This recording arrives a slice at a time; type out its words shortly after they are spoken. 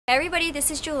Everybody, this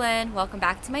is Jewelyn. Welcome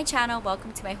back to my channel.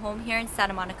 Welcome to my home here in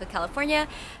Santa Monica, California.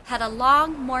 Had a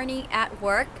long morning at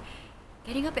work.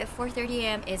 Getting up at 4:30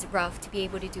 a.m. is rough to be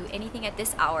able to do anything at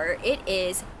this hour. It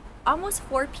is almost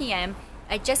 4 p.m.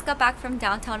 I just got back from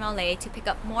downtown LA to pick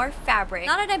up more fabric.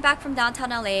 Now that I'm back from downtown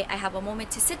LA, I have a moment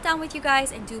to sit down with you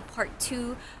guys and do part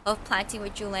 2 of Planting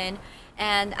with Jewelyn.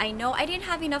 And I know I didn't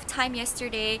have enough time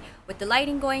yesterday with the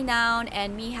lighting going down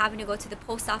and me having to go to the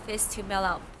post office to mail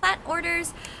out plant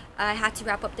orders. I had to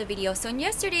wrap up the video. So in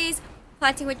yesterday's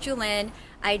Planting with Jewelyn,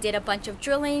 I did a bunch of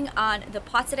drilling on the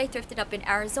pots that I thrifted up in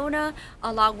Arizona,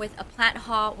 along with a plant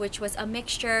haul, which was a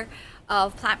mixture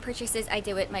of plant purchases I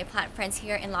did with my plant friends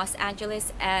here in Los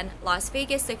Angeles and Las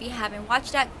Vegas. So if you haven't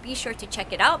watched that, be sure to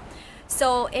check it out.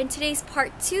 So in today's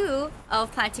part 2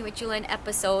 of Planting with Jewelyn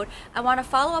episode, I want to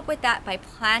follow up with that by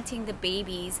planting the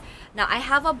babies. Now I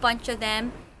have a bunch of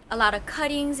them, a lot of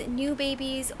cuttings, new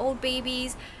babies, old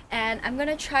babies, and I'm going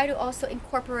to try to also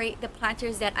incorporate the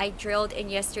planters that I drilled in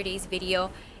yesterday's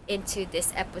video into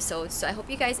this episode. So I hope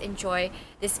you guys enjoy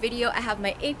this video. I have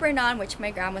my apron on, which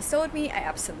my grandma sewed me. I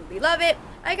absolutely love it.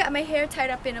 I got my hair tied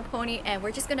up in a pony and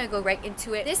we're just gonna go right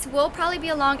into it. This will probably be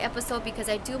a long episode because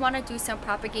I do want to do some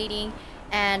propagating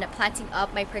and planting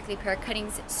up my prickly pear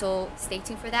cuttings, so stay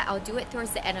tuned for that. I'll do it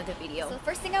towards the end of the video. So the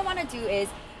first thing I want to do is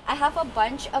I have a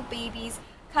bunch of babies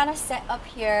kind of set up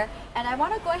here and I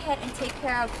want to go ahead and take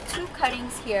care of 2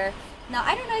 cuttings here. Now,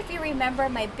 I don't know if you remember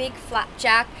my big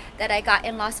flapjack that I got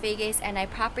in Las Vegas and I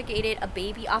propagated a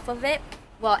baby off of it.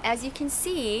 Well, as you can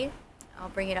see, I'll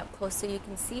bring it up close so you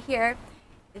can see here,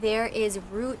 there is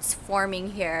roots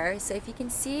forming here. So if you can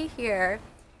see here,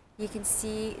 you can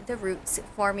see the roots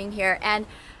forming here and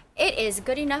it is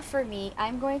good enough for me.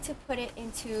 I'm going to put it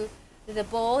into the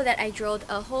bowl that I drilled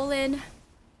a hole in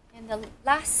the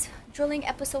last drilling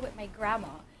episode with my grandma.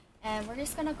 And we're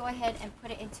just gonna go ahead and put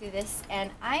it into this,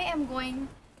 and I am going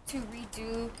to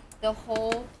redo the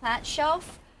whole plant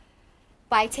shelf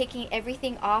by taking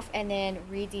everything off and then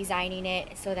redesigning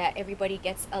it so that everybody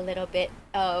gets a little bit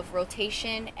of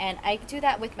rotation. And I do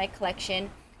that with my collection.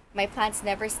 My plants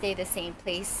never stay the same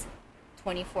place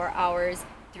 24 hours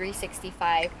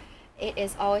 365. It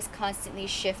is always constantly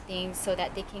shifting so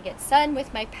that they can get sun.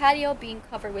 With my patio being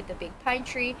covered with a big pine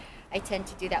tree, I tend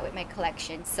to do that with my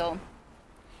collection. So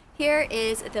here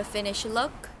is the finished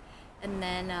look, and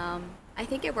then I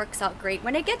think it works out great.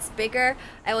 When it gets bigger,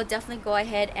 I will definitely go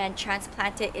ahead and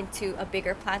transplant it into a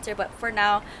bigger planter, but for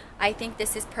now I think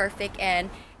this is perfect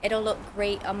and it'll look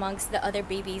great amongst the other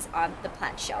babies on the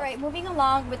plant shelf. Alright, moving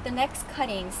along with the next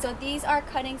cuttings. So these are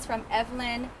cuttings from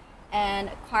Evelyn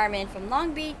and Carmen from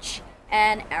Long Beach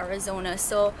and Arizona.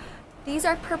 So these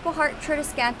are purple heart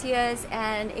tradescantias,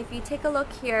 and if you take a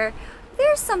look here,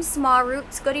 there's some small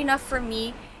roots, good enough for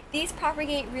me. These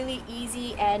propagate really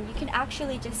easy and you can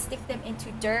actually just stick them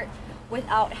into dirt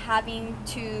without having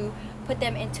to put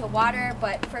them into water.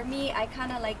 But for me, I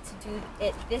kind of like to do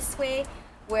it this way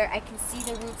where I can see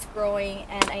the roots growing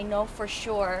and I know for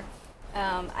sure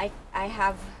I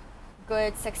have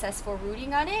good successful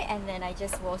rooting on it, and then I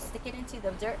just will stick it into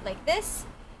the dirt like this.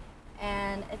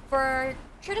 And for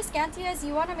tradescantias,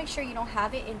 you want to make sure you don't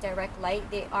have it in direct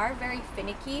light. They are very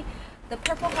finicky. The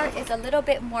purple heart is a little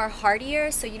bit more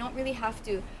hardier, so you don't really have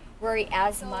to worry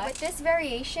as much. With this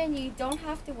variation, you don't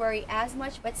have to worry as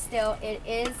much, but still, it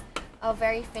is a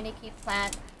very finicky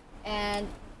plant. And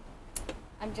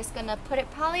I'm just gonna put it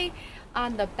probably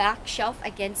on the back shelf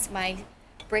against my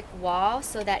brick wall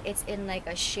so that it's in like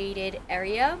a shaded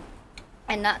area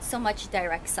and not so much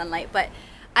direct sunlight. But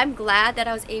I'm glad that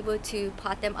I was able to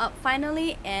pot them up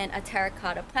finally in a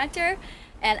terracotta planter,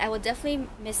 and I will definitely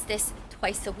mist this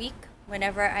twice a week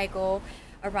whenever I go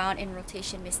around in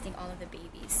rotation misting all of the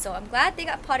babies. So I'm glad they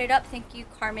got potted up. Thank you,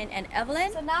 Carmen and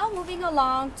Evelyn. So now moving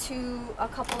along to a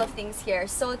couple of things here.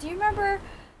 So do you remember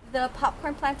the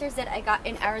popcorn planters that I got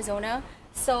in Arizona?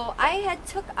 So I had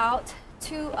took out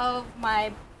 2 of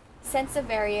my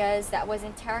Sansevieras that was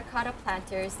in terracotta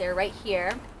planters. They're right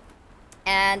here.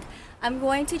 And I'm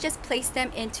going to just place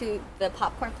them into the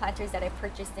popcorn planters that I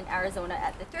purchased in Arizona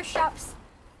at the thrift shops.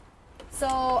 So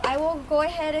I will go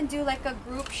ahead and do like a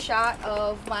group shot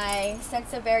of my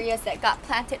Sansevieras that got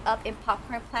planted up in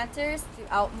popcorn planters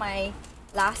throughout my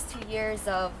last 2 years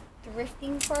of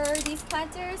thrifting for these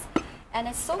planters. And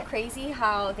it's so crazy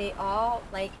how they all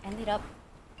like ended up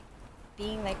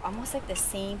being like almost like the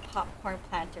same popcorn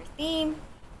planter theme.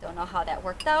 Don't know how that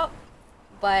worked out,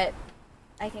 but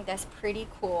I think that's pretty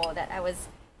cool that I was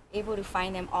able to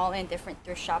find them all in different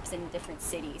thrift shops in different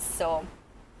cities. So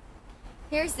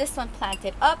here's this one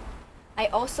planted up. I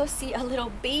also see a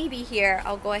little baby here.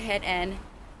 I'll go ahead and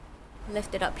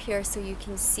lift it up here so you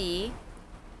can see.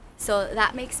 So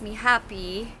that makes me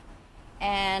happy.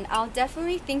 And I'll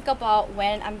definitely think about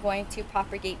when I'm going to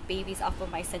propagate babies off of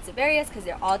my Sansevieras because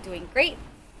they're all doing great.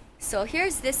 So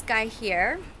here's this guy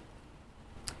here,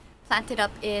 planted up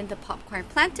in the popcorn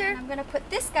planter. I'm gonna put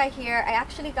this guy here. I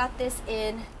actually got this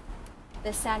in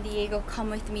the San Diego Come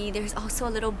With Me. There's also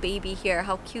a little baby here.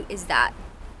 How cute is that?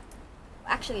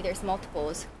 Actually, there's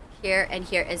multiples here and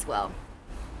here as well.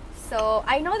 So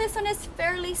I know this one is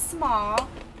fairly small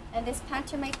and this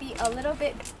planter might be a little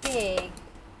bit big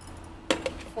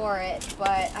for it,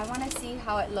 but I want to see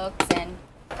how it looks and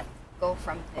go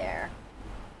from there.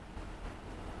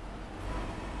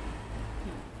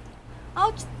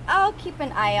 I'll keep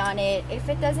an eye on it. If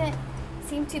it doesn't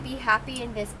seem to be happy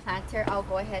in this planter, I'll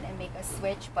go ahead and make a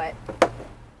switch, but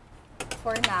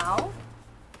for now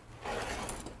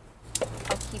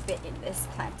I'll keep it in this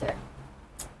planter.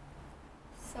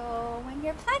 So when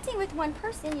you're planting with one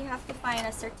person, you have to find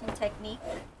a certain technique,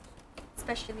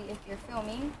 especially if you're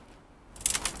filming.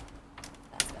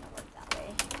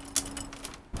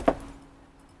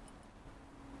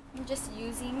 I'm just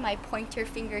using my pointer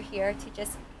finger here to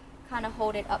just kind of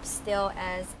hold it up still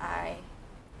as I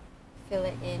fill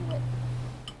it in with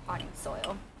potting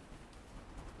soil.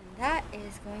 And that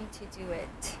is going to do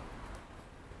it.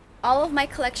 All of my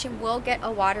collection will get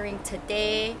a watering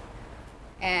today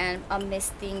and a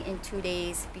misting in 2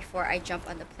 days before I jump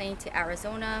on the plane to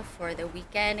Arizona for the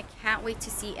weekend. Can't wait to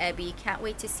see Abby, can't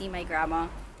wait to see my grandma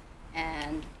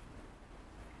and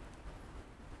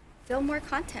film more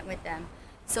content with them.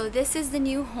 So this is the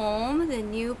new home. The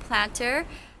new planter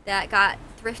that got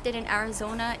thrifted in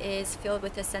Arizona is filled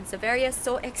with the Sansevieria.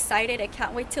 So excited. I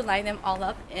can't wait to line them all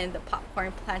up in the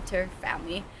popcorn planter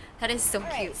family. That is so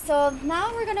cute. So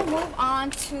now we're gonna move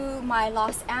on to my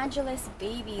Los Angeles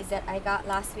babies that I got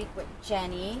last week with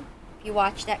Jenny. If you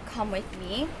watched that, Come With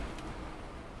Me.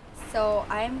 So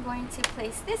I'm going to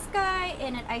place this guy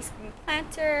in an ice cream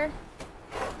planter.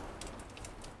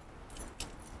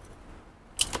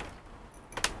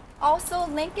 Also,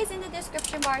 link is in the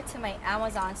description bar to my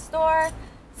Amazon store.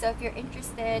 So if you're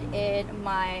interested in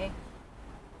my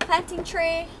planting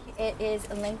tray, it is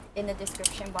linked in the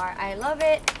description bar. I love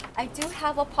it. I do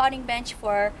have a potting bench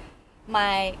for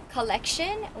my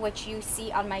collection, which you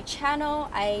see on my channel.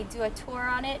 I do a tour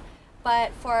on it,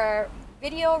 but for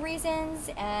video reasons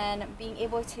and being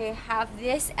able to have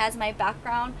this as my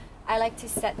background, I like to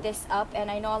set this up.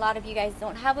 And I know a lot of you guys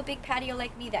don't have a big patio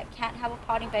like me that can't have a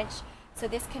potting bench. So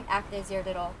this can act as your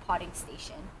little potting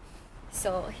station.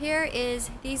 So here is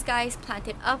these guys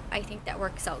planted up. I think that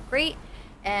works out great.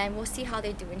 And we'll see how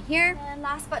they do in here. And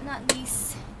last but not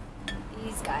least,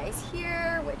 these guys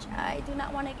here, which I do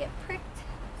not want to get pricked.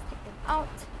 Let's take them out.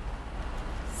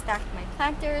 Stack my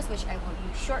planters, which I will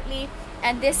use shortly.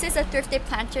 And this is a thrifted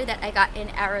planter that I got in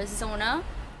Arizona,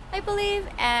 I believe.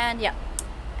 And yeah,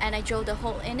 and I drilled a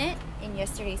hole in it in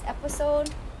yesterday's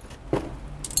episode.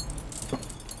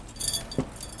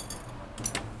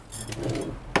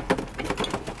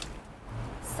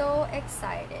 So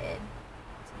excited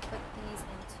to put these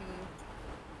into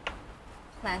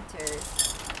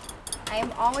planters. I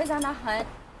am always on a hunt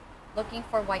looking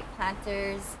for white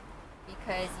planters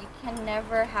because you can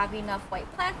never have enough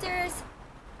white planters.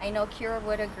 I know Kira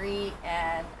would agree,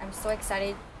 and I'm so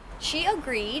excited. She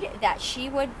agreed that she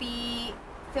would be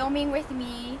filming with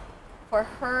me for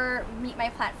her Meet My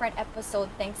Plant Friend episode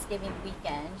Thanksgiving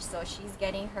weekend. So she's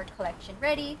getting her collection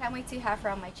ready. Can't wait to have her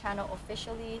on my channel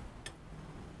officially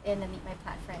in the Meet My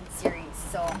Plant Friend series.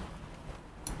 So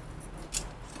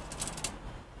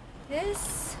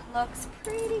this looks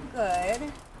pretty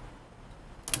good.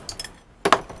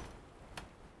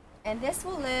 And this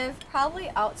will live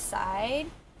probably outside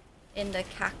in the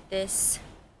cactus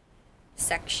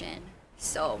section.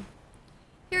 So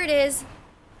here it is.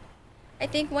 I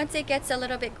think once it gets a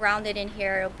little bit grounded in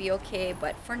here, it'll be okay.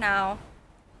 But for now,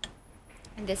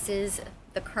 and this is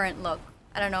the current look.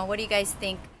 I don't know. What do you guys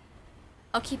think?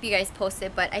 I'll keep you guys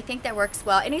posted, but I think that works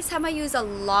well. Anytime I use a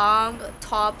long,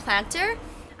 tall planter,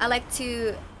 I like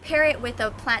to pair it with a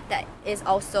plant that is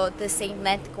also the same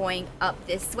length going up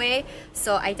this way.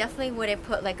 So I definitely wouldn't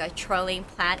put like a trailing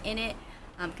plant in it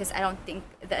because I don't think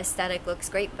the aesthetic looks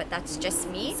great, but that's just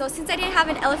me. So since I didn't have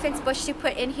an elephant's bush to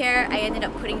put in here, I ended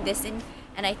up putting this in,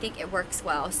 and I think it works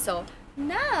well. So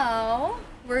now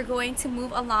we're going to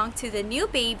move along to the new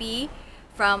baby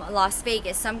from Las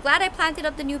Vegas. So I'm glad I planted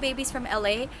up the new babies from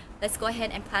LA. Let's go ahead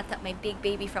and plant up my big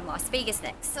baby from Las Vegas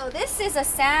next. So this is a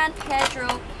San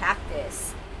Pedro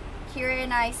cactus. Kira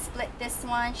and I split this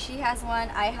one. She has one,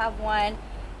 I have one,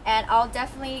 and I'll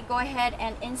definitely go ahead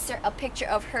and insert a picture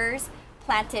of hers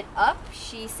planted up.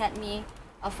 She sent me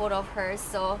a photo of hers,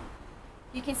 so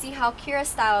You can see how Kira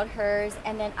styled hers,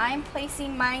 and then I'm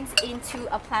placing mine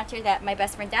into a planter that my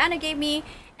best friend Dana gave me,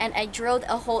 and I drilled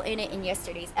a hole in it in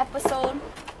yesterday's episode.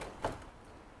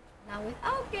 Now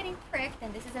without getting pricked,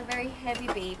 and this is a very heavy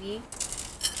baby,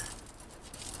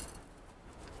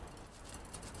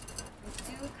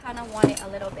 I do kind of want it a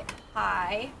little bit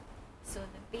high so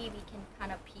the baby can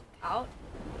kind of peek out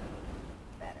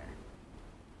better.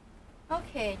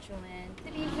 Okay, Jewelyn,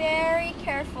 to be very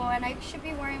careful, and I should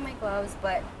be wearing my gloves,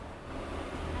 but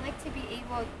I like to be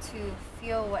able to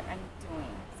feel what I'm doing.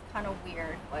 It's kind of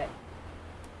weird, but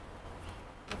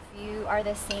if you are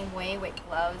the same way with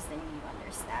gloves, then you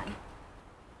understand.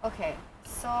 Okay,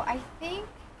 so I think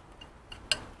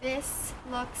this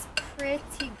looks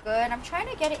pretty good. I'm trying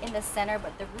to get it in the center,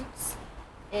 but the roots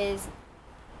is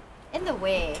in the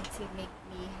way to make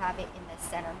me have it in the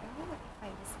center. Maybe if I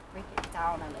just break it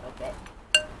down a little bit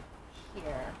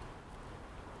here.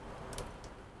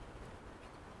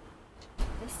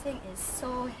 This thing is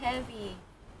so heavy.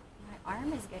 My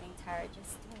arm is getting tired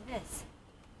just doing this.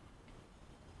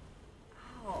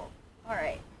 Ow.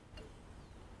 Alright.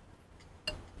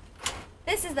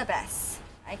 This is the best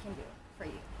I can do for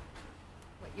you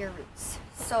with your roots.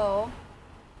 So,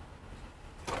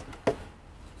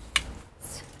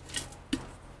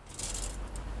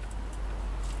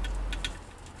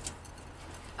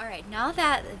 alright, now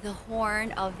that the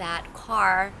horn of that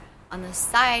car on the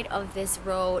side of this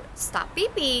road stopped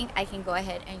beeping, I can go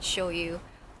ahead and show you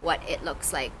what it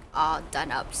looks like all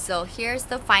done up. So here's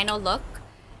the final look.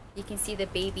 You can see the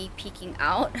baby peeking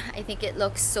out. I think it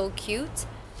looks so cute,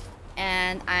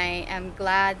 and I am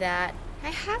glad that I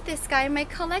have this guy in my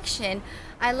collection.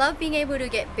 I love being able to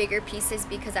get bigger pieces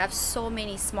because I have so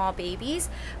many small babies,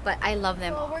 but I love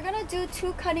them. So we're gonna do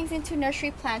 2 cuttings into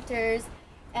nursery planters,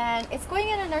 and it's going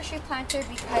in a nursery planter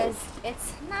because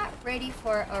it's not ready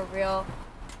for a real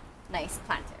nice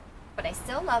planter, but I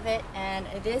still love it. And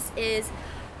this is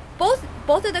both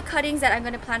of the cuttings that I'm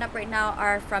going to plant up right now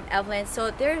are from Evelyn.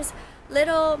 So there's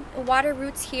little water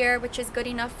roots here, which is good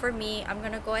enough for me. I'm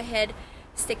going to go ahead,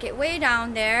 stick it way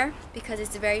down there because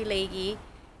it's very leggy,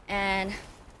 and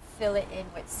fill it in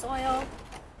with soil.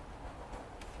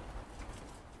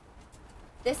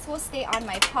 This will stay on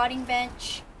my potting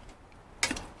bench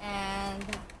and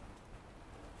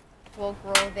will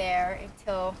grow there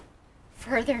until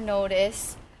further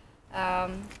notice.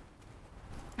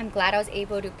 I'm glad I was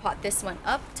able to pot this one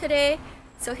up today.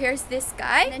 So here's this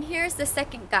guy, and then here's the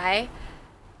second guy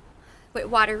with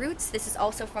water roots. This is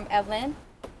also from Evelyn.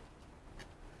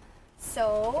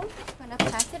 So I'm gonna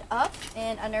plant it up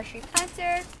in a nursery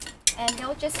planter, and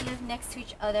they'll just live next to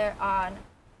each other on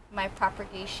my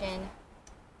propagation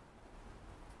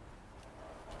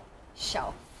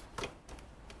shelf.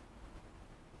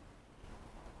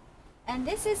 And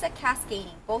this is a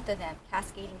cascading, both of them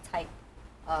cascading type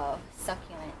of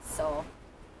succulents. So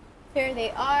here they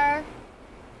are,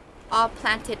 all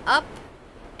planted up,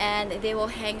 and they will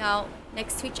hang out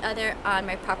next to each other on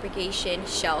my propagation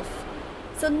shelf.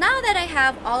 So now that I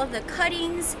have all of the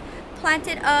cuttings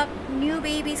planted up, new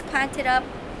babies planted up,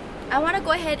 I want to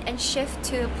go ahead and shift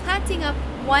to planting up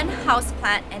one house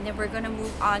plant, and then we're going to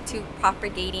move on to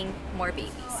propagating more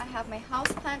babies. So I have my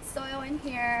house plant soil in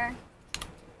here.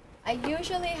 I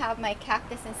usually have my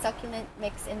cactus and succulent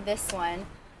mix in this one,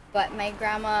 but my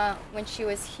grandma, when she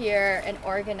was here and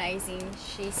organizing,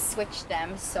 she switched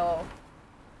them, so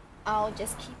I'll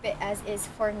just keep it as is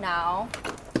for now.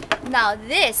 Now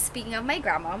this, speaking of my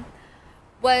grandma,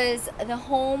 was the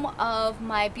home of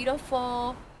my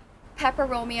beautiful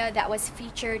peperomia that was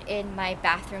featured in my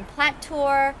bathroom plant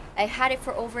tour. I had it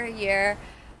for over a year,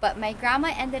 but my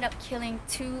grandma ended up killing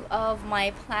 2 of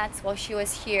my plants while she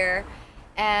was here,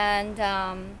 and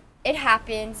it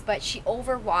happens, but she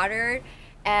overwatered.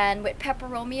 And with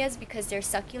peperomias, because they're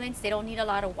succulents, they don't need a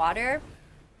lot of water.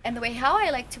 And the way how I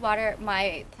like to water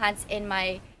my plants in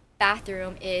my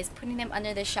bathroom is putting them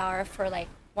under the shower for like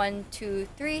 1, 2,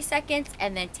 3 seconds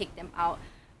and then take them out.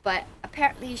 But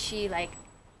apparently she like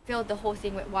filled the whole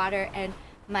thing with water, and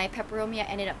my peperomia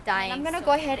ended up dying. And I'm gonna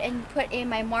go ahead and put in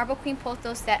my Marble Queen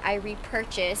pothos that I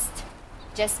repurchased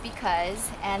just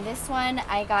because. And this one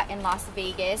I got in Las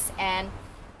Vegas, and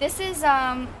this is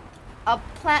a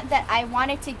plant that I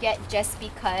wanted to get just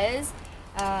because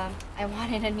I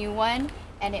wanted a new one,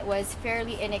 and it was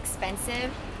fairly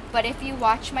inexpensive. But if you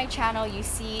watch my channel, you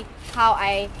see how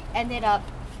I ended up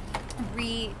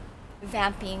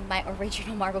revamping my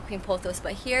original Marble Queen pothos.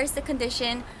 But here's the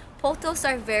condition. Pothos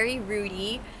are very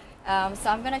rooty, so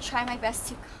I'm gonna try my best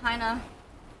to kind of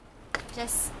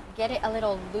just get it a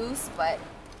little loose, but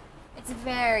it's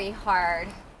very hard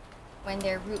when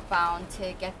they're root bound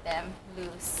to get them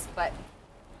loose. But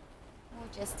We'll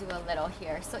just do a little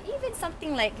here. So even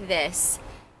something like this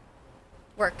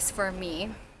works for me.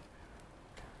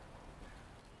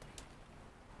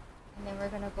 And then we're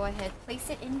going to go ahead, place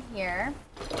it in here.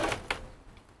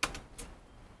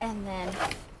 And then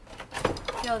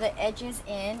fill the edges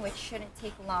in, which shouldn't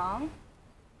take long.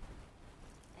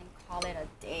 And call it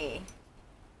a day.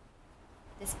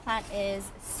 This plant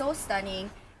is so stunning.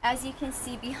 As you can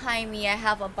see behind me, I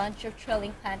have a bunch of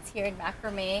trailing plants here in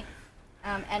macrame.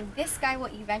 And this guy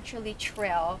will eventually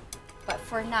trail. But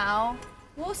for now,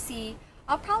 we'll see.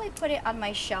 I'll probably put it on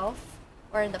my shelf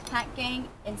or in the plant gang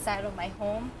inside of my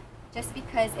home, just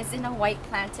because it's in a white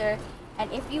planter.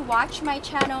 And if you watch my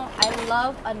channel, I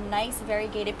love a nice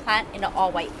variegated plant in an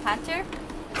all white planter.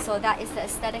 So that is the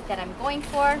aesthetic that I'm going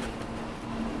for.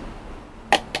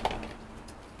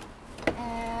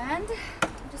 And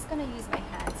I'm just gonna use my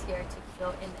hands here to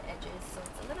fill in the edges so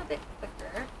it's a little bit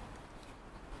quicker.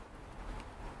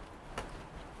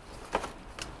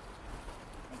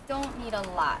 I don't need a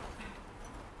lot.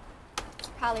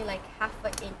 Probably like half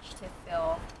an inch to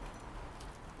fill.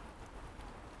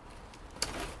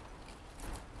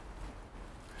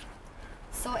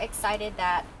 So excited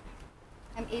that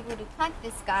I'm able to plant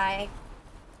this guy.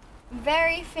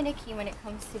 Very finicky when it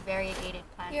comes to variegated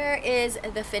plants. Here is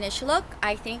the finished look.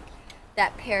 I think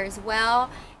that pairs well,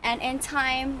 and in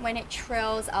time when it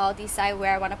trails, I'll decide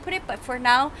where I want to put it, but for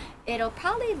now it'll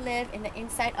probably live in the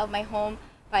inside of my home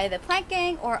by the plant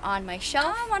gang or on my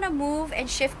shelf. I want to move and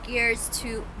shift gears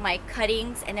to my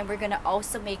cuttings, and then we're gonna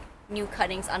also make new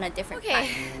cuttings on a different plant.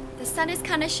 The sun is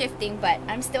kind of shifting, but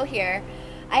I'm still here.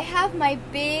 I have my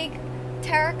big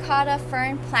terracotta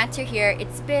fern planter here.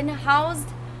 It's been housed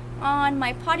on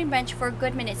my potting bench for a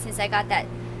good minute since I got that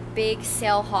big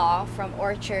sale haul from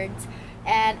Orchards.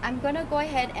 And I'm gonna go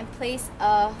ahead and place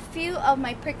a few of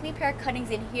my prickly pear cuttings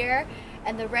in here,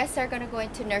 and the rest are gonna go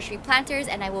into nursery planters,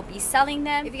 and I will be selling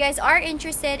them. If you guys are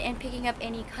interested in picking up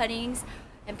any cuttings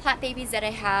and plant babies that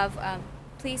I have,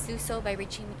 please do so by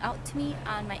reaching out to me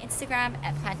on my Instagram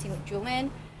at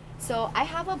plantingwithjewelyn. So I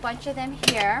have a bunch of them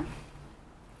here,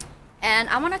 and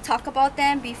I want to talk about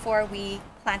them before we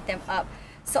plant them up.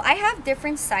 So I have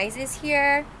different sizes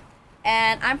here,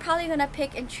 and I'm probably gonna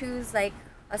pick and choose like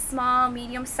a small,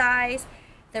 medium size.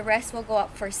 The rest will go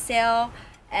up for sale,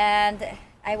 and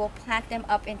I will plant them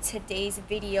up in today's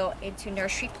video into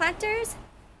nursery planters,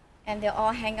 and they'll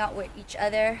all hang out with each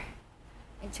other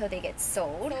until they get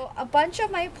sold. So a bunch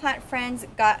of my plant friends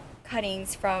got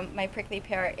cuttings from my prickly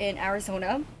pear in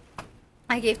Arizona.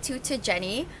 I gave 2 to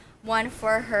Jenny, one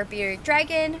for her bearded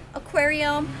dragon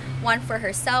aquarium, one for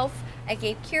herself. I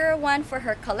gave Kira one for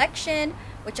her collection,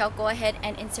 which I'll go ahead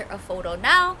and insert a photo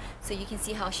now so you can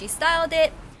see how she styled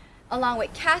it, along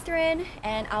with Catherine,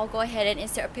 and I'll go ahead and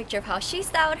insert a picture of how she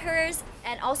styled hers.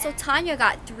 And also Tanya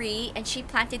got 3, and she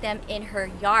planted them in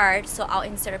her yard, so I'll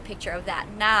insert a picture of that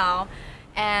now.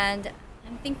 And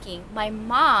I'm thinking my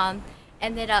mom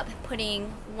ended up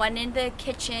putting one in the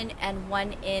kitchen and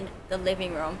one in the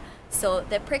living room. So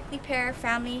the prickly pear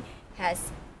family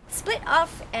has split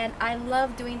off, and I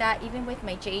love doing that even with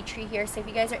my jade tree here. So if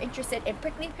you guys are interested in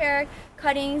prickly pear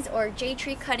cuttings or jade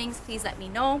tree cuttings, please let me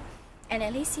know, and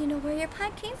at least you know where your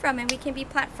plant came from and we can be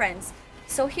plant friends.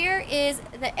 So here is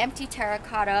the empty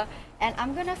terracotta, and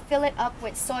I'm gonna fill it up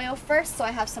with soil first so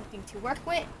I have something to work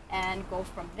with and go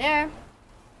from there.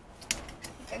 I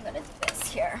think I'm gonna do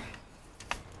this here.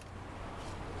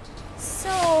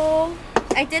 So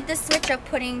I did the switch of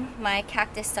putting my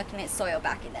cactus succulent soil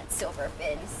back in that silver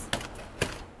bins.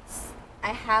 I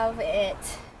have it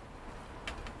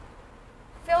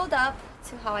filled up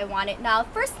to how I want it. Now,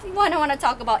 first one I want to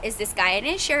talk about is this guy. I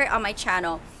didn't share it on my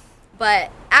channel,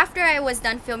 but after I was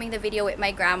done filming the video with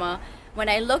my grandma, when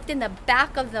I looked in the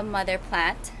back of the mother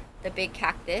plant, the big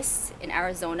cactus in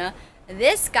Arizona,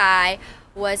 this guy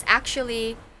was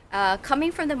actually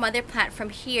coming from the mother plant from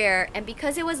here, and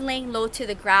because it was laying low to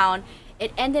the ground,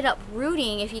 it ended up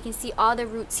rooting. If you can see all the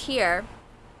roots here,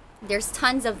 there's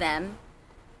tons of them,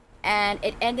 and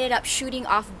it ended up shooting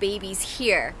off babies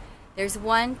here. There's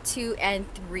 1, 2, and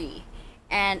 3,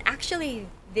 and actually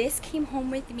this came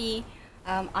home with me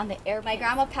on the air. My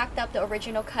grandma packed up the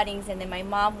original cuttings, and then my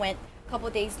mom went a couple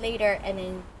days later and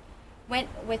then went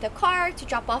with a car to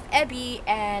drop off Ebby,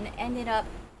 and ended up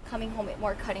coming home with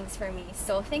more cuttings for me.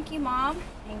 So thank you, Mom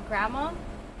and Grandma.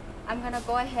 I'm gonna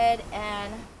go ahead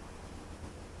and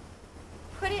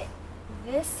put it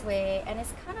this way, and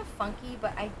it's kind of funky,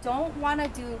 but I don't want to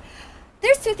do,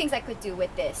 there's 2 things I could do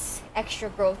with this extra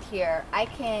growth here. I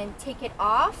can take it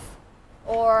off,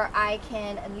 or I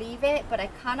can leave it, but I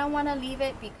kind of want to leave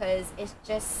it because it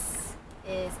just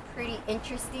is pretty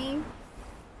interesting.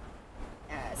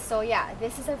 So yeah,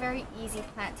 this is a very easy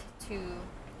plant to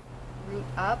root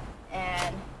up,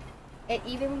 and it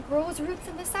even grows roots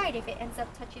on the side if it ends up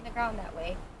touching the ground that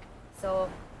way. So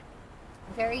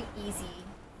very easy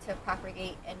to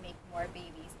propagate and make more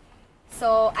babies.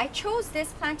 So I chose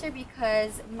this planter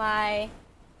because my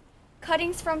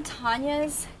cuttings from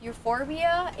Tanya's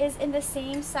Euphorbia is in the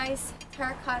same size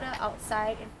terracotta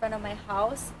outside in front of my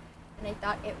house, and I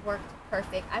thought it worked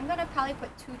perfect. I'm gonna probably put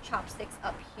 2 chopsticks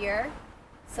up here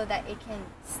so that it can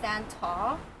stand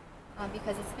tall,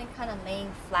 because it's been kind of laying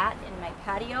flat in my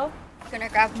patio. I'm gonna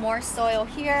grab more soil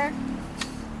here.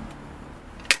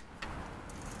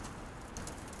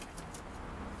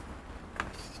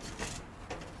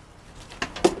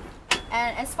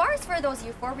 And as far as for those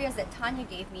euphorbias that Tanya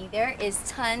gave me, there is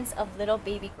tons of little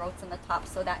baby growths on the top,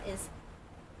 so that is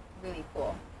really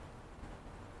cool.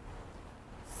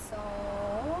 So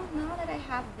now that I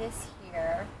have this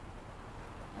here,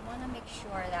 I want to make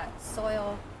sure that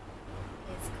soil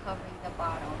is covering the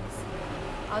bottoms.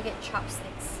 I'll get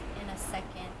chopsticks in a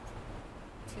second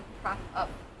to prop up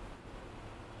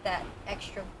that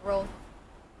extra growth.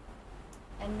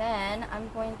 And then I'm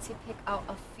going to pick out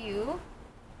a few.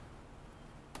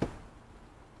 I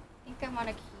think I want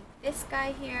to keep this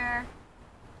guy here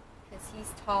because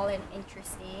he's tall and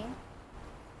interesting.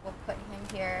 We'll put him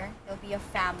here. There'll be a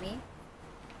family.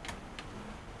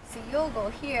 So you'll go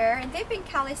here, and they've been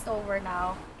calloused over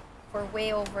now for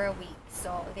way over a week,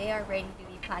 so they are ready to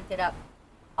be planted up.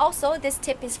 Also, this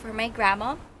tip is for my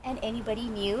grandma and anybody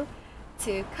new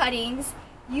to cuttings.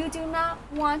 You do not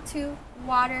want to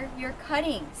water your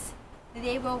cuttings.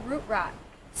 They will root rot.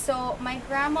 So my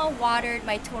grandma watered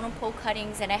my totem pole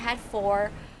cuttings, and I had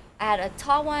 4. I had a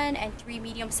tall one and 3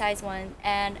 medium-sized ones,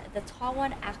 and the tall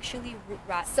one actually root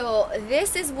rot. So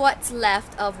this is what's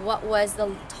left of what was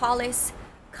the tallest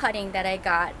cutting that I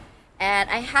got, and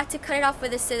I had to cut it off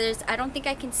with the scissors. I don't think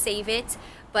I can save it,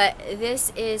 but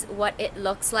this is what it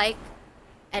looks like,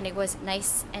 and it was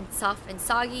nice and soft and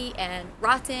soggy and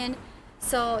rotten.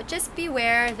 So just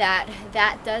beware that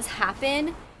that does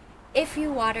happen if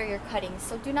you water your cuttings.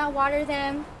 So do not water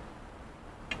them.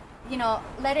 You know,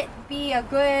 let it be a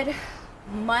good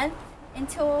month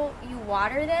until you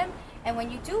water them, and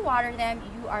when you do water them,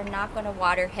 you are not going to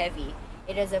water heavy.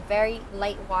 It is a very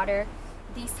light water.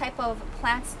 These type of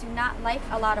plants do not like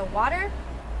a lot of water,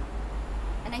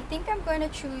 and I think I'm going to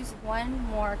choose one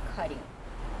more cutting.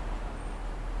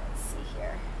 Let's see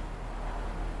here,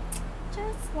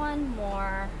 just one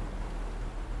more.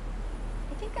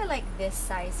 I think I like this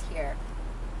size here.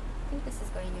 I think this is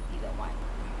going to be the one.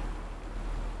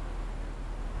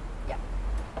 Yep.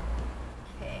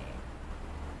 Okay.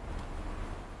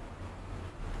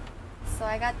 So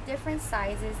I got different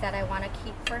sizes that I want to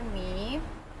keep for me.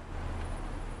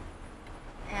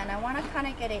 And I want to kind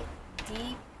of get it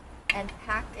deep and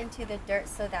packed into the dirt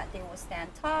so that they will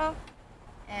stand tall.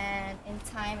 And in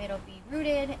time it'll be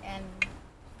rooted, and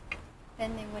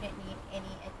then they wouldn't need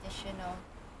any additional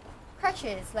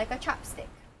crutches like a chopstick.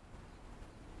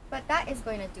 But that is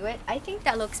going to do it. I think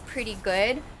that looks pretty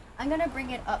good. I'm going to bring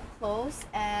it up close,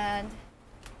 and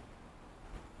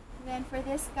then for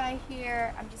this guy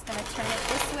here, I'm just going to turn it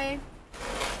this way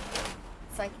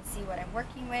so I can see what I'm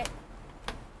working with.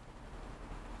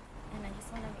 And I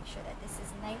just want to make sure that this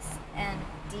is nice and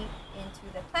deep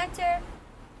into the planter.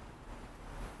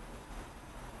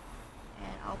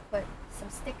 And I'll put some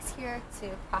sticks here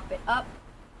to prop it up.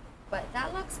 But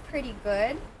that looks pretty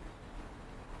good.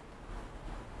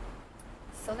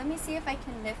 So let me see if I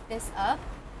can lift this up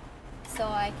so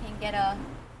I can get a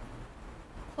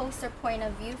closer point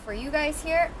of view for you guys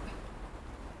here.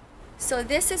 So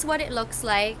this is what it looks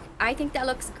like. I think that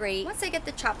looks great. Once I get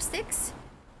the chopsticks,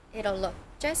 it'll look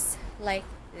just like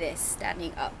this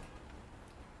standing up.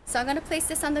 So I'm going to place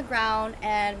this on the ground,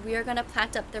 and we are going to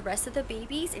plant up the rest of the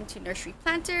babies into nursery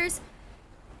planters.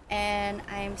 And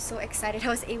I'm so excited I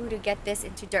was able to get this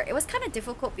into dirt. It was kind of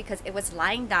difficult because it was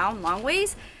lying down long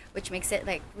ways, which makes it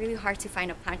like really hard to find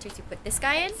a planter to put this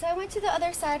guy in. So I went to the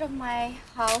other side of my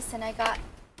house and I got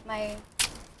my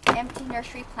empty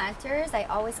nursery planters. I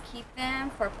always keep them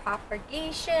for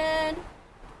propagation,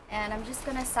 and I'm just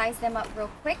gonna size them up real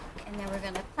quick, and then we're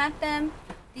gonna plant them.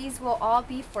 These will all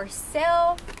be for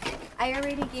sale. I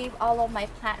already gave all of my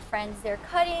plant friends their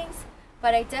cuttings,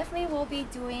 but I definitely will be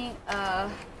doing a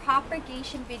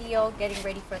propagation video getting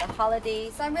ready for the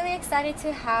holidays. So I'm really excited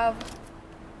to have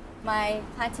my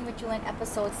Planting with Jewelyn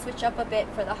episode switch up a bit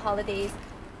for the holidays,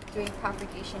 doing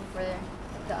propagation for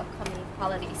the upcoming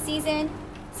holiday season.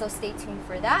 So stay tuned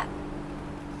for that.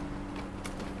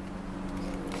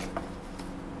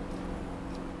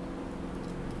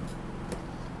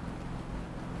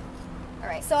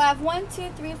 Alright, So I have 1, 2,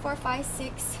 3, 4, 5,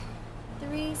 6,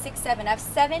 3, 6, 7. I have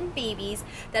 7 babies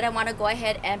that I want to go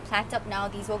ahead and plant up now.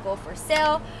 These will go for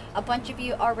sale. A bunch of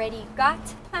you already got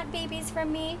plant babies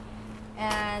from me,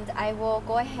 and I will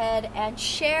go ahead and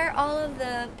share all of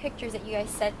the pictures that you guys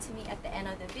sent to me at the end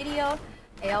of the video.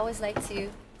 I always like to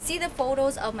see the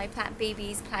photos of my plant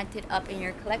babies planted up in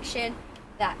your collection.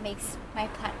 That makes my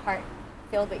plant heart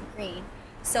filled with green.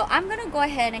 So I'm gonna go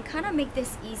ahead and kind of make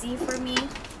this easy for me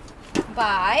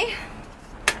by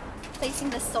placing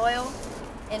the soil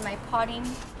in my potting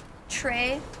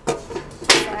tray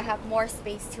so I have more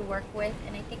space to work with,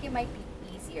 and I think it might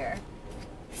be easier.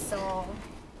 So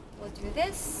we'll do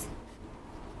this.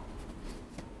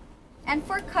 And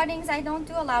for cuttings, I don't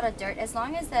do a lot of dirt. As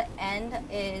long as the end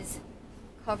is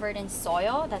covered in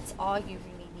soil, that's all you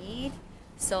really need.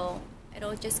 So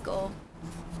it'll just go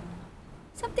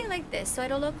something like this. So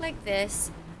it'll look like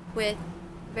this with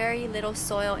very little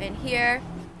soil in here.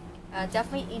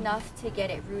 Definitely enough to get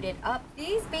it rooted up.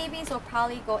 These babies will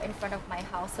probably go in front of my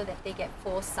house so that they get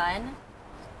full sun.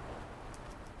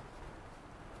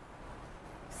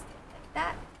 Stick like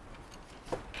that.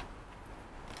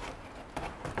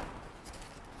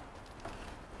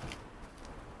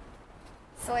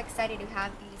 So excited to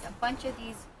have these. A bunch of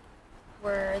these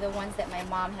were the ones that my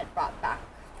mom had brought back.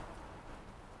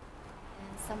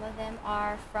 And some of them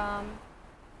are from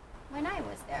when I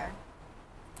was there.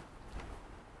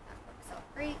 That works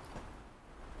out great.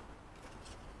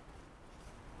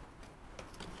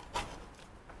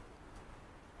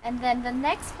 And then the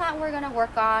next plant we're going to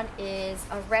work on is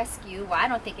a rescue. Well, I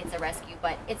don't think it's a rescue,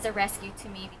 but it's a rescue to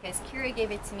me because Kira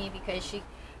gave it to me because she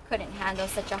couldn't handle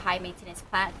such a high maintenance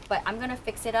plant. But I'm going to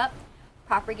fix it up,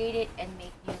 propagate it, and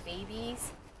make new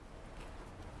babies.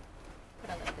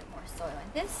 Put a little bit more soil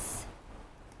in this.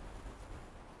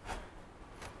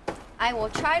 I will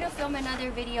try to film another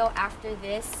video after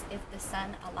this if the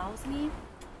sun allows me.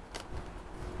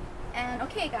 And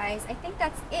okay guys, I think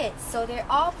that's it. So they're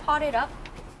all potted up.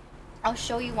 I'll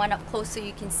show you one up close so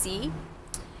you can see.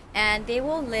 And they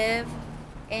will live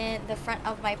in the front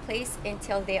of my place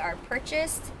until they are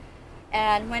purchased.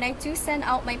 And when I do send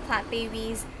out my plant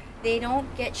babies, they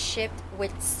don't get shipped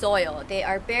with soil. They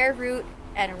are bare root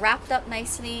and wrapped up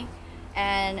nicely,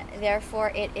 and therefore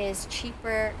it is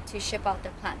cheaper to ship out the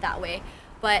plant that way.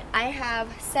 But I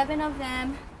have 7 of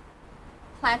them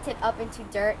planted up into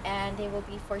dirt, and they will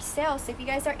be for sale. So if you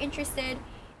guys are interested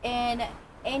in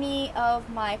any of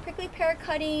my prickly pear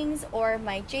cuttings or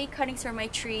my jade cuttings for my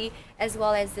tree, as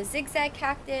well as the zigzag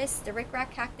cactus, the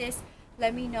rickrack cactus,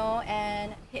 let me know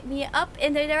and hit me up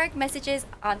in the direct messages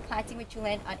on Planting with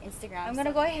Jewelyn on Instagram. I'm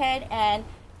gonna go ahead and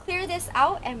clear this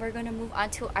out, and we're gonna move on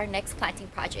to our next planting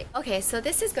project. Okay, so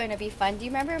this is going to be fun. Do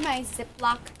you remember my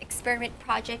Ziploc experiment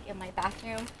project in my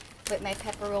bathroom with my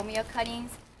peperomia cuttings?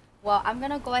 Well, I'm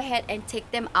gonna go ahead and take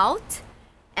them out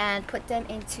and put them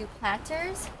into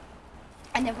planters,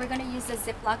 and then we're gonna use the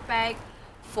Ziploc bag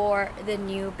for the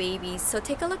new babies. So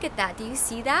take a look at that. Do you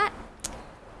see that?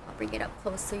 I'll bring it up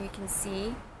close so you can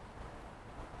see.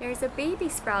 There's a baby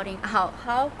sprouting out.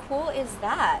 How cool is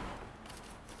that?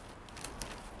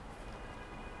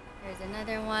 There's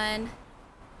another one.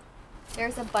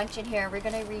 There's a bunch in here. We're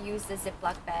gonna reuse the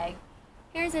Ziploc bag.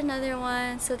 Here's another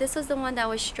one. So this was the one that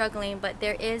was struggling, but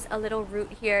there is a little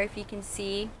root here if you can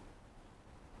see.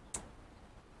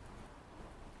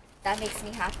 That makes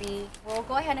me happy. We'll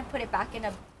go ahead and put it back in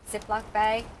a Ziploc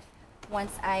bag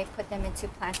once I put them into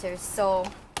planters. So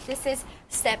this is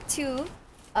step 2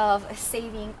 of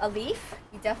saving a leaf.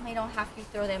 You definitely don't have to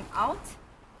throw them out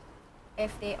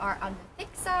if they are on the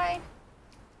thick side.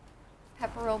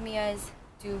 Peperomias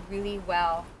do really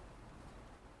well.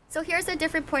 So here's a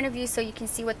different point of view so you can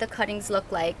see what the cuttings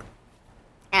look like.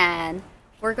 And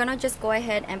we're gonna just go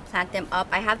ahead and plant them up.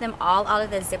 I have them all out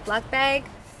of the Ziploc bag.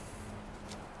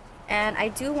 And I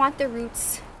do want the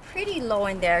roots pretty low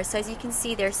in there. So as you can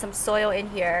see, there's some soil in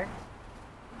here.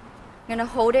 I'm gonna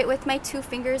hold it with my 2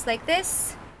 fingers like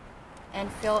this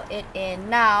and fill it in.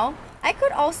 Now, I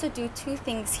could also do 2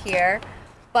 things here,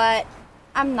 but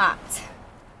I'm not.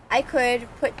 I could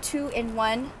put 2 in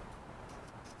 1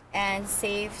 and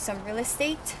save some real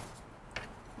estate,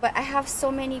 but I have so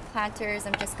many planters,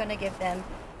 I'm just gonna give them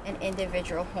an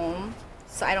individual home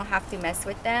so I don't have to mess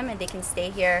with them, and they can stay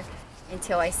here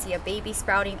until I see a baby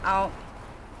sprouting out.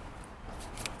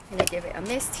 I'm gonna give it a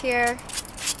mist here,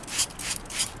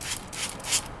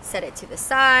 set it to the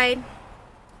side.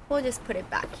 We'll just put it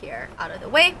back here out of the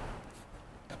way.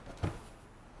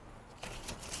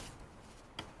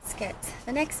 Get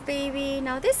the next baby.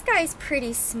 Now this guy's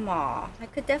pretty small. I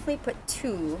could definitely put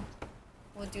 2.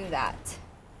 We'll do that.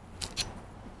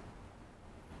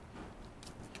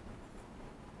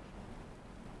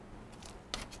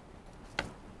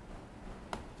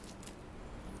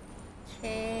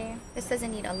 Okay, this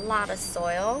doesn't need a lot of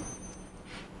soil,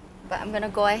 but I'm gonna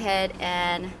go ahead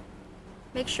and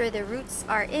make sure the roots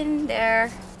are in there,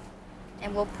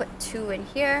 and we'll put 2 in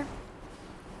here.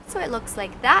 So it looks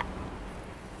like that.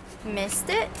 Missed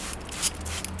it.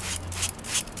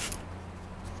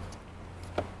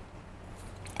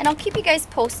 And I'll keep you guys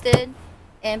posted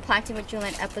in Planting with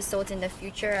Jewelyn episodes in the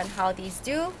future on how these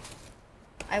do.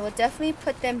 I will definitely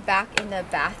put them back in the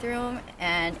bathroom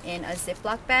and in a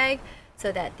Ziploc bag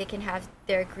so that they can have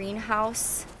their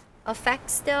greenhouse effect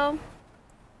still.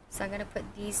 So I'm going to put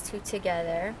these 2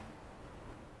 together.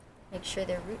 Make sure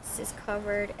the roots is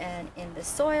covered and in the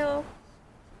soil.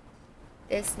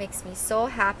 This makes me so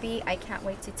happy. I can't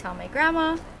wait to tell my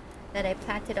grandma that I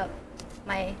planted up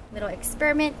my little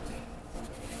experiment.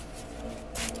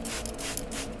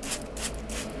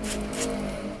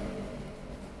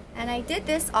 And I did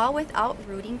this all without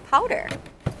rooting powder.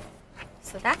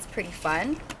 So that's pretty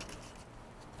fun.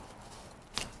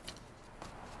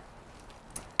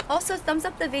 Also, thumbs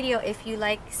up the video if you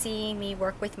like seeing me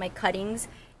work with my cuttings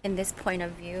in this point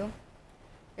of view.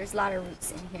 There's a lot of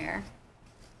roots in here.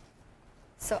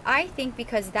 So I think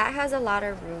because that has a lot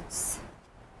of roots,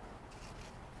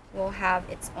 will have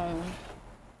its own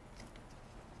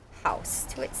house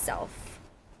to itself.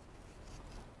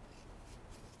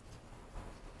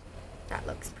 That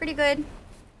looks pretty good.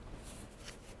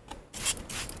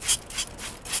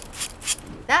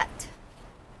 That.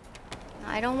 Now,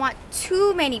 I don't want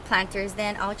too many planters,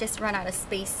 then I'll just run out of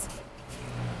space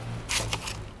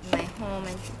in my home,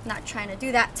 and not trying to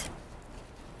do that.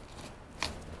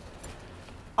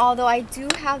 Although I do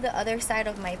have the other side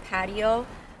of my patio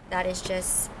that is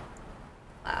just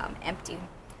empty.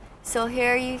 So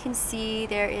here you can see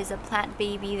there is a plant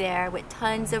baby there with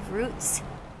tons of roots.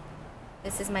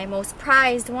 This is my most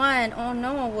prized one. Oh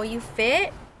no, will you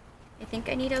fit? I think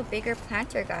I need a bigger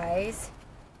planter, guys.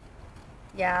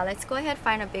 Yeah, let's go ahead and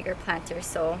find a bigger planter.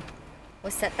 So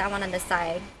we'll set that one on the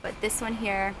side, but this one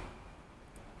here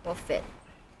will fit.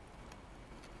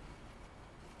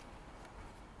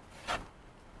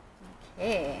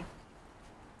 Okay.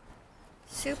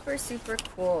 Super, super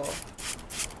cool.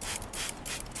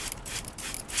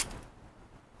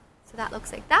 So that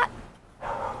looks like that.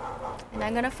 And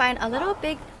I'm going to find a little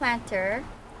big planter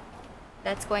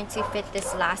that's going to fit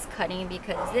this last cutting,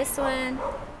 because this one,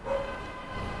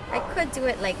 I could do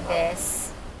it like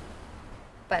this,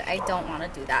 but I don't want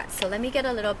to do that. So let me get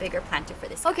a little bigger planter for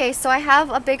this. Okay, so I have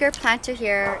a bigger planter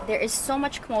here. There is so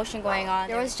much commotion going on.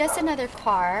 There was just another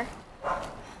car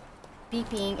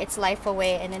beeping its life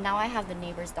away, and then now I have the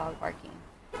neighbor's dog barking.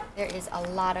 There is a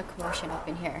lot of commotion up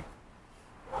in here.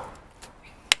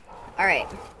 All right.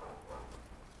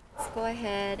 Let's go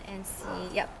ahead and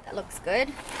see. Yep, that looks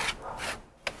good.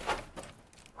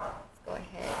 Let's go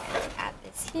ahead and add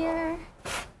this here.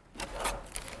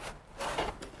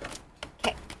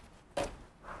 Okay.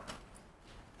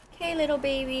 Okay, little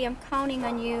baby, I'm counting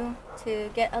on you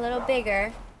to get a little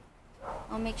bigger.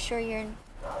 I'll make sure you're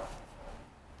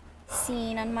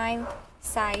seen on my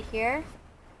side here.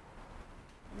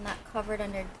 I'm not covered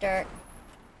under dirt.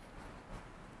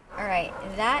 Alright,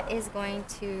 that is going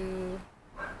to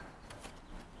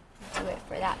do it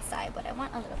for that side, but I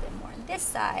want a little bit more on this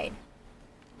side.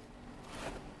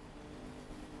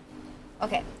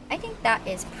 Okay, I think that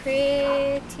is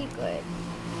pretty good.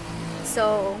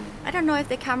 So, I don't know if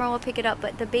the camera will pick it up,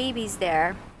 but the baby's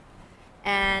there,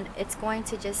 and it's going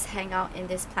to just hang out in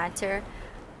this planter.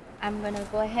 I'm gonna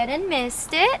go ahead and mist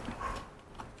it.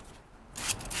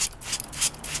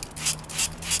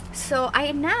 So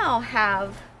I now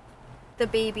have the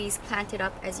babies planted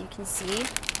up, as you can see.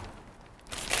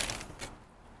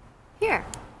 Here,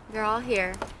 they're all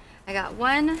here. I got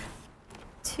 1,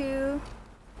 2,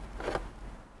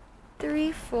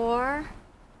 3, 4,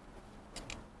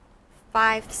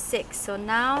 5, 6. So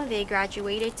now they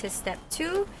graduated to step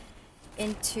 2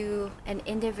 into an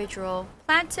individual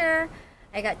planter.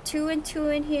 I got 2 and 2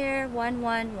 in here, 1,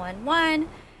 1, 1, 1,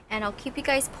 and I'll keep you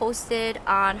guys posted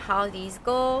on how these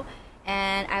go,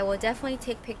 and I will definitely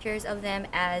take pictures of them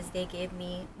as they give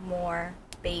me more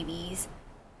babies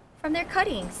from their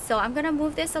cuttings. So I'm gonna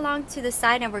move this along to the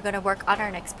side, and we're gonna work on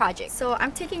our next project. So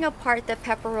I'm taking apart the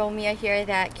peperomia here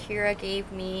that Kira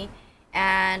gave me,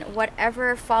 and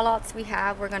whatever fallouts we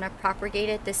have, we're gonna propagate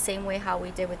it the same way how we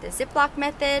did with the Ziploc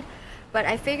method. But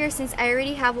I figure since I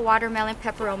already have a watermelon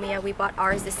peperomia, we bought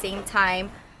ours the same time,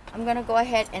 I'm gonna go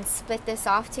ahead and split this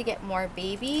off to get more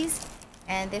babies,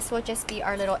 and this will just be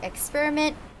our little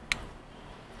experiment.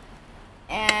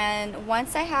 And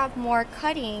once I have more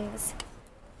cuttings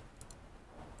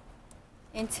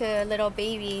into little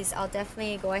babies, I'll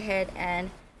definitely go ahead and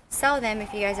sell them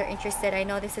if you guys are interested. I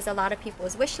know this is a lot of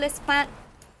people's wish list plant,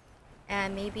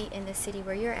 and maybe in the city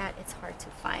where you're at it's hard to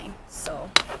find.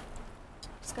 So I'm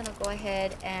just gonna go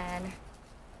ahead and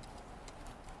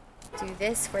do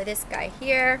this for this guy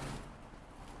here.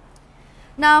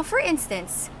 Now, for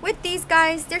instance, with these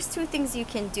guys, there's two things you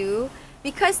can do.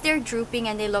 Because they're drooping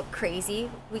and they look crazy,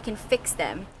 we can fix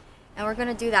them. And we're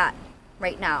gonna do that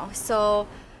right now. So,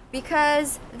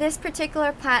 because this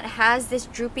particular plant has this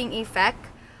drooping effect,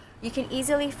 you can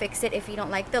easily fix it if you don't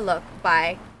like the look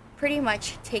by pretty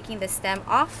much taking the stem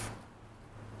off.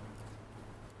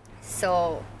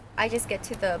 So, I just get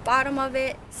to the bottom of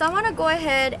it. So, I wanna go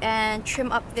ahead and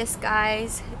trim up this,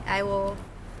 guys. I will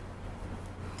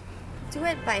do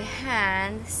it by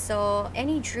hand. So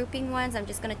any drooping ones I'm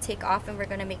just going to take off, and we're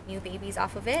going to make new babies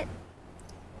off of it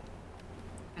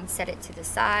and set it to the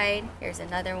side. Here's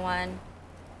another one.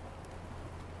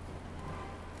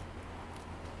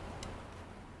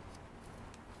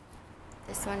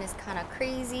 This one is kind of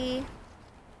crazy.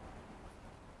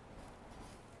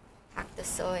 Pack the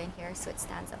soil in here so it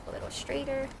stands up a little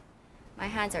straighter. My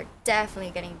hands are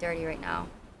definitely getting dirty right now.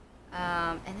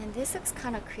 And then this looks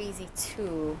kind of crazy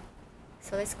too.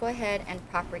 So let's go ahead and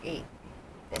propagate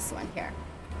this one here.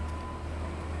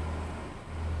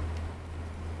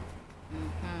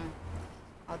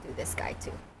 I'll do this guy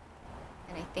too.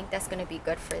 And I think that's going to be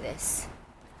good for this.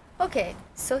 Okay,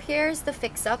 so here's the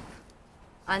fix up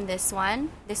on this one.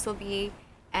 This will be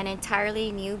an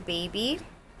entirely new baby.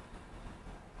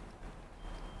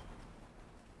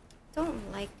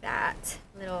 Don't like that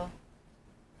little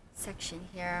section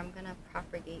here. I'm going to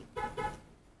propagate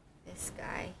this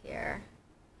guy here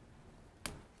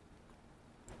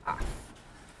off.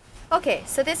 Okay,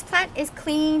 so this plant is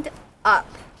cleaned up.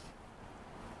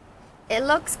 It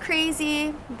looks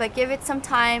crazy, but give it some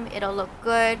time, it'll look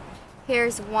good.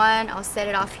 Here's one. I'll set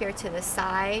it off here to the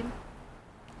side.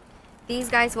 These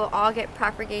guys will all get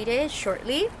propagated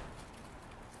shortly.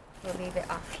 We'll leave it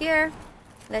off here.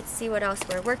 Let's see what else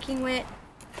we're working with.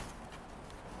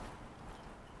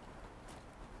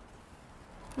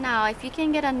 Now, if you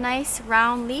can get a nice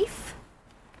round leaf,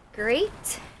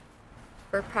 great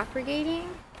for propagating.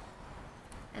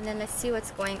 And then let's see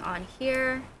what's going on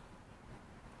here.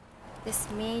 This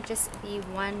may just be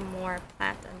one more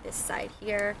plant on this side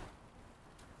here.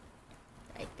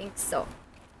 I think so.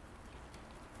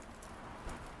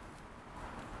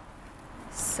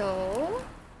 So,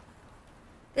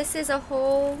 this is a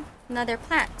whole another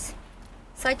plant.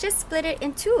 So I just split it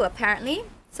in two apparently.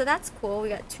 So that's cool. We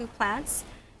got two plants.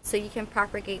 So you can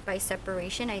propagate by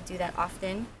separation. I do that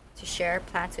often to share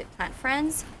plants with plant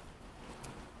friends.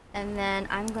 And then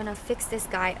I'm going to fix this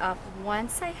guy up.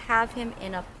 Once I have him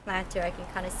in a planter, I can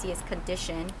kind of see his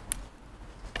condition.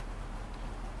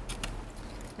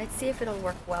 Let's see if it'll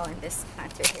work well in this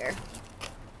planter here.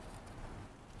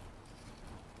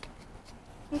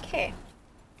 Okay.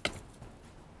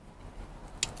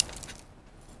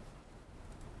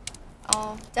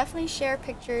 I'll definitely share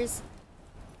pictures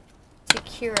to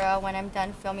Kira when I'm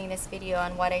done filming this video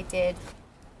on what I did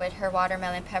with her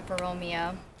watermelon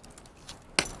peperomia.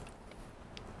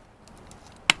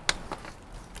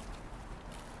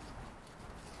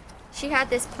 She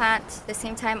had this plant the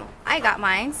same time I got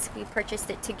mine. We purchased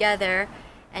it together,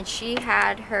 and she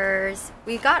had hers.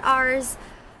 We got ours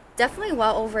definitely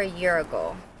well over a year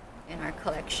ago in our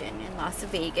collection in Las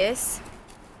Vegas.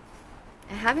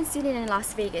 I haven't seen it in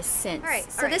Las Vegas since.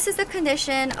 Alright, so this is the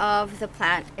condition of the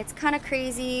plant. It's kind of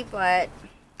crazy, but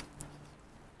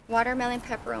watermelon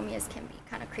peperomias can be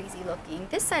kind of crazy looking.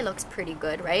 This side looks pretty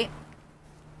good, right?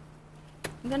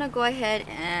 I'm gonna go ahead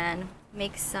and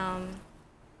make some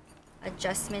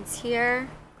adjustments here,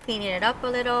 cleaning it up a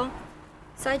little.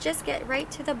 So I just get right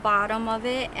to the bottom of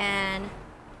it, and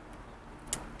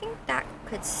I think that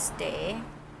could stay.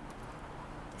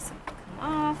 This will come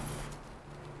off.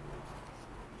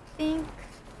 I think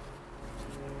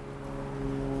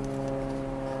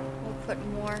we'll put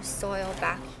more soil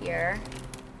back here.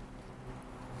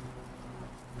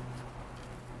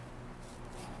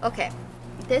 Okay,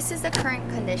 this is the current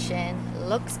condition.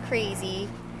 Looks crazy,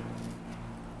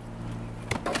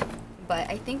 but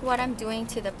I think what I'm doing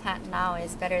to the plant now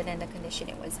is better than the condition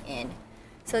it was in.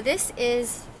 So this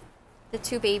is the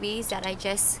two babies that I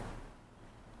just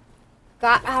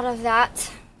got out of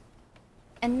that.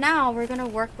 And now we're gonna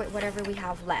work with whatever we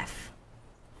have left.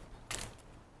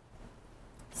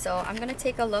 So I'm gonna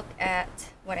take a look at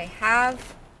what I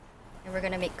have, and we're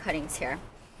gonna make cuttings here.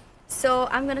 So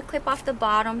I'm gonna clip off the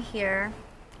bottom here,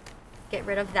 get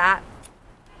rid of that,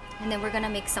 and then we're gonna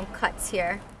make some cuts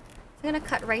here. I'm gonna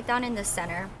cut right down in the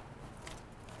center,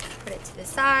 put it to the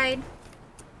side,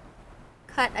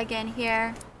 cut again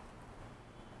here.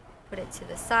 Put it to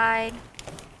the side.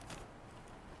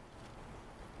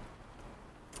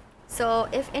 So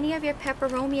if any of your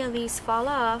peperomia leaves fall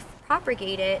off,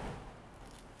 propagate it.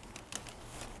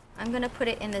 I'm gonna put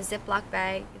it in the Ziploc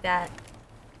bag that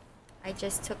I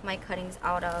just took my cuttings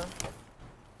out of,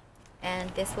 and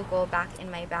this will go back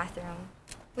in my bathroom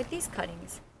with these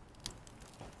cuttings.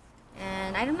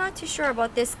 And I'm not too sure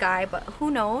about this guy, but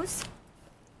who knows?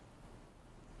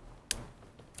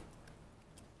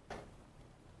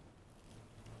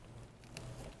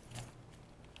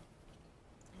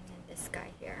 And then this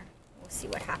guy here, we'll see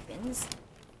what happens.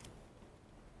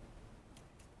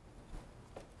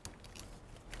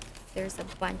 There's a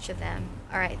bunch of them.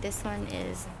 Alright, this one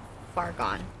is far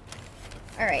gone.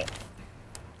 Alright,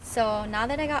 so now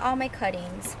that I got all my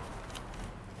cuttings,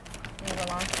 move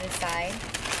along to the side.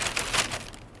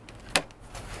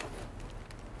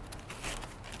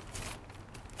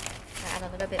 Add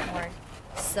a little bit more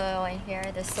soil in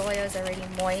here. The soil is already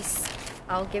moist.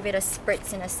 I'll give it a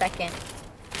spritz in a second.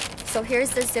 So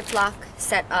here's the Ziploc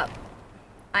set up.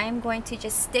 I am going to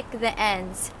just stick the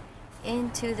ends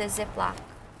into the Ziploc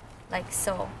like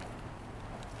so.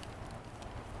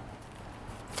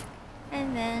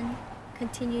 And then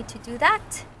continue to do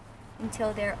that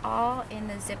until they're all in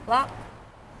the Ziploc.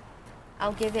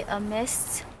 I'll give it a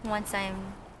mist once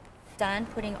I'm done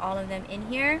putting all of them in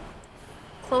here.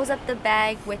 Close up the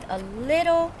bag with a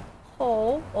little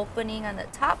hole opening on the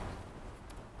top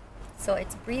so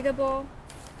it's breathable.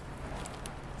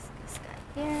 This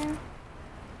guy here.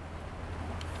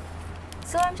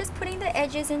 So I'm just putting the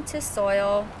edges into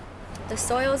soil. The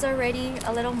soil's already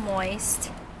a little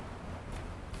moist.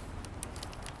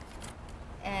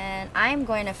 And I'm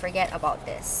going to forget about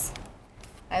this.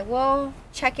 I will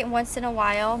check it once in a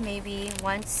while, maybe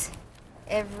once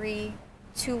every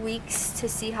 2 weeks to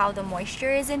see how the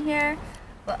moisture is in here.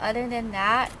 But other than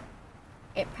that,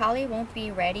 it probably won't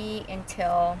be ready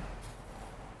until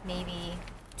maybe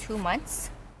 2 months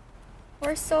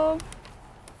or so.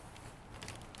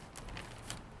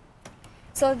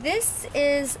 So this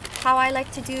is how I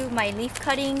like to do my leaf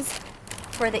cuttings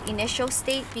for the initial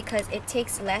state because it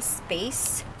takes less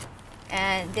space.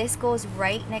 And this goes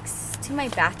right next to my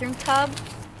bathroom tub,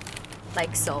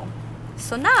 like so.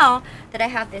 So now that I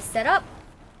have this set up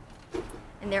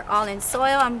and they're all in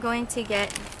soil, I'm going to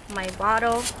get my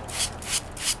bottle,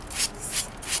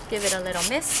 give it a little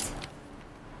mist,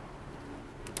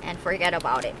 and forget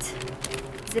about it.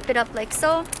 Zip it up like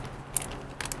so,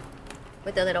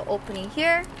 with a little opening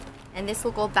here, and this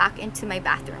will go back into my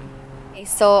bathroom. Okay,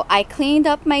 so I cleaned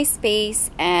up my space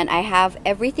and I have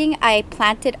everything I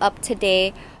planted up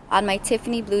today on my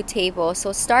Tiffany blue table.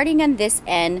 So starting on this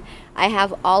end, I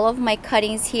have all of my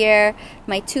cuttings here.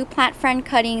 My 2 plant friend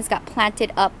cuttings got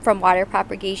planted up from water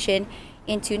propagation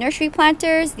into nursery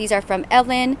planters. These are from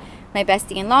Evelyn, my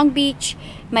bestie in Long Beach.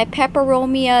 My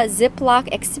peperomia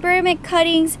Ziploc experiment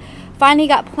cuttings finally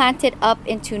got planted up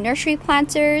into nursery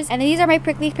planters. And these are my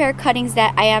prickly pear cuttings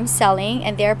that I am selling,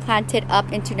 and they're planted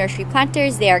up into nursery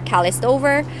planters. They are caliced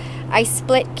over. I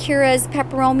split Kira's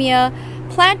peperomia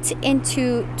plant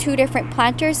into 2 different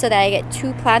planters so that I get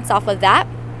 2 plants off of that,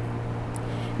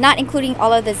 not including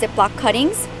all of the Ziploc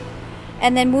cuttings.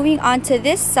 And then moving on to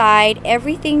this side,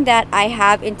 everything that I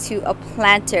have into a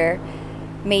planter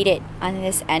made it on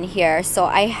this end here. So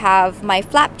I have my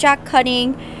flapjack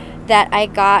cutting that I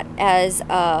got as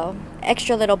a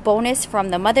extra little bonus from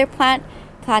the mother plant,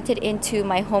 planted into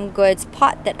my Home Goods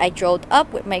pot that I drilled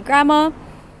up with my grandma.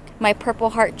 My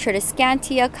purple heart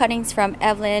tradescantia cuttings from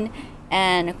Evelyn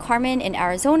and Carmen in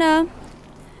Arizona.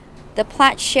 The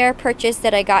plant share purchase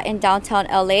that I got in downtown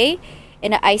LA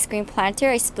in an ice cream planter.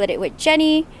 I split it with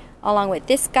Jenny along with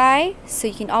this guy, so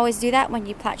you can always do that when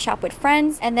you plant shop with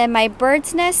friends. And then my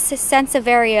bird's nest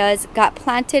sansevieras got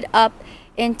planted up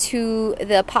into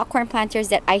the popcorn planters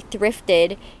that I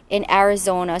thrifted in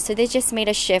Arizona. So they just made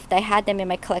a shift. I had them in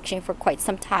my collection for quite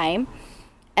some time.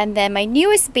 And then my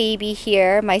newest baby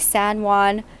here, my San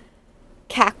Juan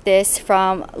cactus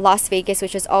from Las Vegas,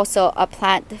 which was also a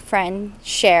plant friend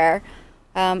share.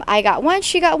 I got one,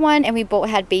 she got one, and we both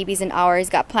had babies in ours.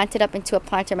 Got planted up into a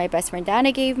planter my best friend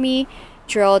Dana gave me.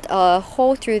 Drilled a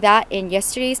hole through that in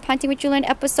yesterday's Planting with Jewelyn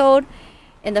episode.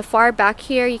 In the far back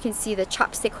here, you can see the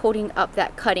chopstick holding up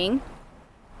that cutting.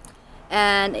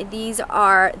 And these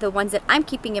are the ones that I'm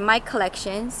keeping in my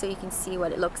collection, so you can see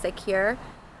what it looks like here.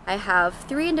 I have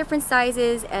 3 in different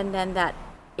sizes, and then that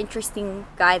interesting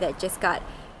guy that just got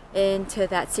into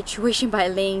that situation by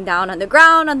laying down on the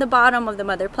ground on the bottom of the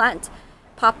mother plant.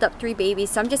 Popped up 3 babies,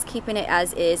 so I'm just keeping it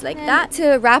as is like that.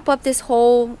 To wrap up this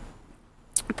whole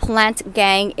plant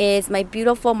gang is my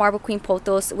beautiful Marble Queen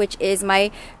pothos, which is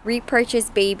my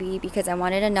repurchased baby because I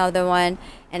wanted another one,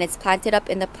 and it's planted up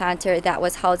in the planter that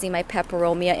was housing my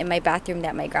peperomia in my bathroom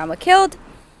that my grandma killed.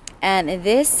 And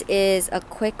this is a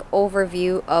quick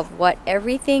overview of what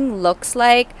everything looks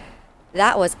like.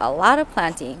 That was a lot of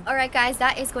planting. Alright guys,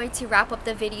 that is going to wrap up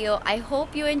the video. I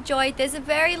hope you enjoyed this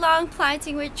very long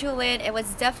planting with Jewelyn. It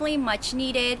was definitely much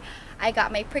needed. I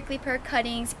got my prickly pear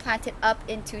cuttings planted up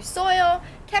into soil,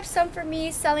 kept some for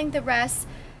me, selling the rest.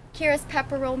 Kira's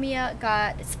peperomia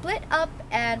got split up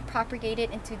and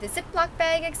propagated into the Ziploc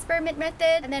bag experiment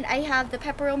method. And then I have the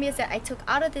peperomias that I took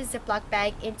out of the Ziploc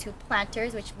bag into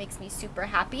planters, which makes me super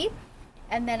happy.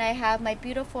 And then I have my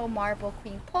beautiful Marble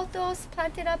Queen pothos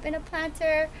planted up in a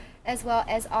planter, as well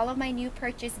as all of my new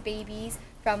purchased babies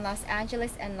from Los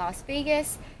Angeles and Las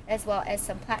Vegas, as well as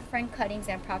some plant friend cuttings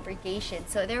and propagation.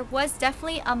 So there was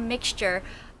definitely a mixture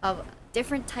of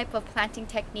different type of planting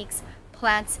techniques,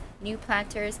 plants, new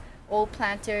planters, old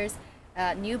planters,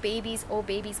 new babies, old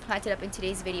babies planted up in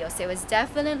today's video. So it was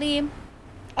definitely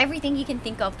everything you can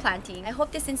think of planting. I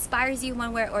hope this inspires you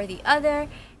one way or the other,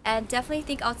 and definitely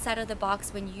think outside of the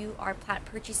box when you are plant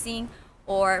purchasing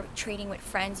or trading with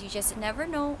friends. You just never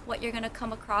know what you're going to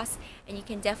come across, and you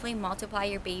can definitely multiply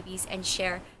your babies and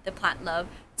share the plant love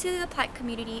to the plant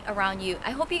community around you.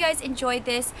 I hope you guys enjoyed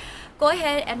this. Go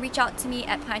ahead and reach out to me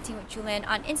at Planting with Jewelyn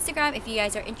on Instagram if you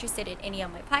guys are interested in any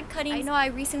of my plant cuttings. I know I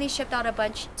recently shipped out a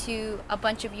bunch to a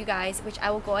bunch of you guys, which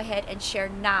I will go ahead and share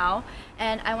now.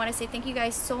 And I want to say thank you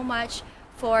guys so much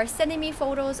for sending me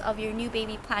photos of your new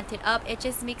baby planted up. It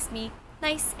just makes me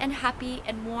nice and happy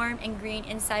and warm and green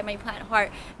inside my plant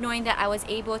heart, knowing that I was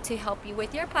able to help you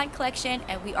with your plant collection,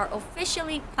 and we are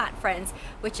officially plant friends,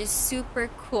 which is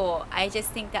super cool. I just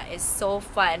think that is so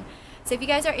fun. So if you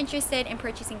guys are interested in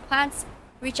purchasing plants,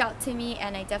 reach out to me,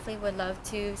 and I definitely would love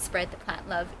to spread the plant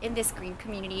love in this green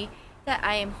community that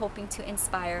I am hoping to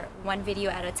inspire one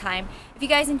video at a time. If you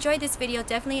guys enjoyed this video,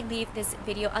 definitely leave this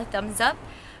video a thumbs up.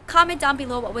 Comment down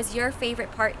below what was your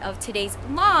favorite part of today's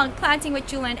long Planting with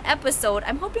Jewelyn episode.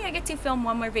 I'm hoping I get to film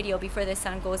one more video before the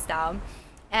sun goes down.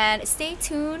 And stay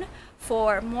tuned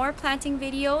for more planting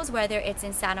videos, whether it's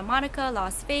in Santa Monica,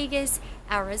 Las Vegas,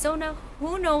 Arizona,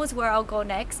 who knows where I'll go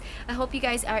next. I hope you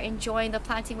guys are enjoying the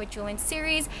Planting with Jewelyn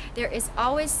series. There is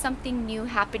always something new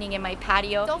happening in my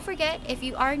patio. Don't forget, if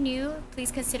you are new,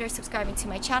 please consider subscribing to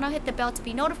my channel. Hit the bell to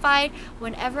be notified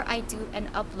whenever I do an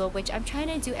upload, which I'm trying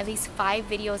to do at least 5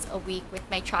 videos a week with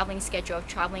my traveling schedule of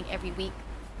traveling every week.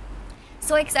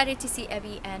 So excited to see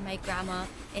Abby and my grandma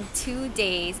in 2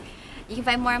 days. You can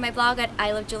find more on my blog at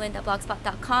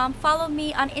ILOVEJEWELYN.blogspot.com. Follow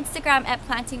me on Instagram at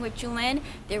Planting with Jewelyn.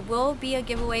 There will be a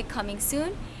giveaway coming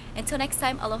soon. Until next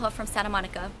time, aloha from Santa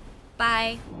Monica.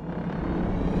 Bye.